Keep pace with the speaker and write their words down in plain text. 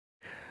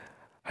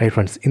Hi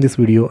friends, in this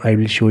video I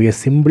will show you a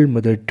simple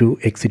method to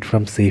exit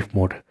from safe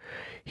mode.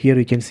 Here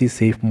you can see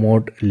safe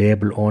mode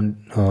label on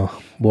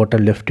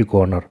bottom left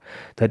corner.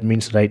 That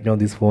means right now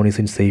this phone is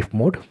in safe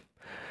mode.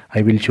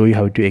 I will show you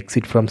how to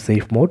exit from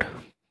safe mode.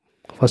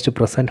 First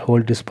press and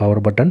hold this power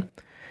button,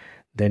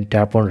 then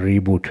tap on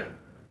reboot,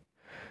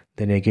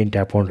 then again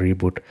tap on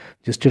reboot.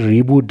 Just to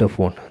reboot the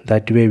phone.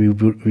 That way we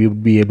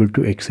would be able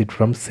to exit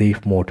from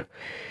safe mode.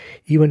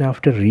 Even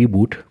after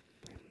reboot,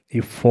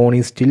 if phone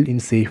is still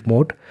in safe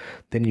mode,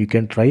 then you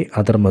can try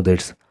other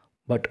methods.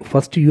 But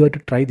first you have to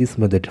try this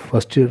method.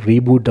 First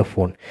reboot the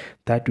phone.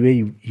 That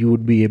way you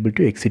would be able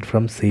to exit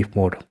from safe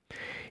mode.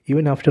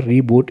 Even after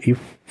reboot, if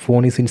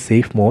phone is in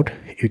safe mode,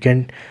 you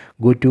can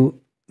go to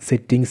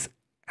settings,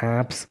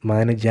 apps,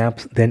 manage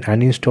apps, then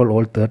uninstall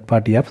all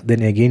third-party apps,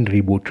 then again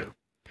reboot.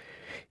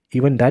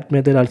 Even that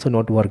method also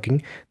not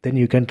working, then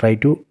you can try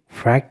to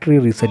factory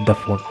reset the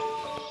phone.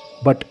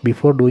 But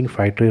before doing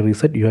factory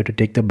reset, you have to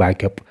take the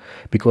backup,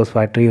 because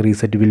factory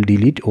reset will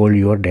delete all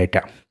your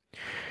data.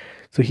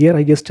 So here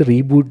I just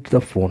reboot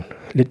the phone.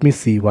 Let me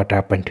see what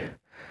happened.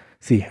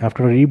 See,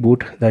 after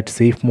reboot, that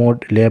safe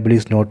mode label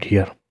is not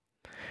here.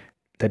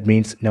 That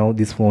means now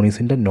this phone is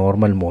in the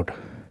normal mode.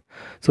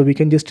 So we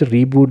can just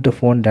reboot the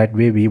phone. That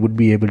way we would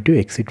be able to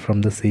exit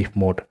from the safe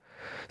mode.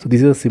 So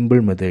this is a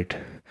simple method.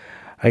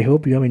 I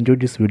hope you have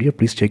enjoyed this video.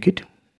 Please check it.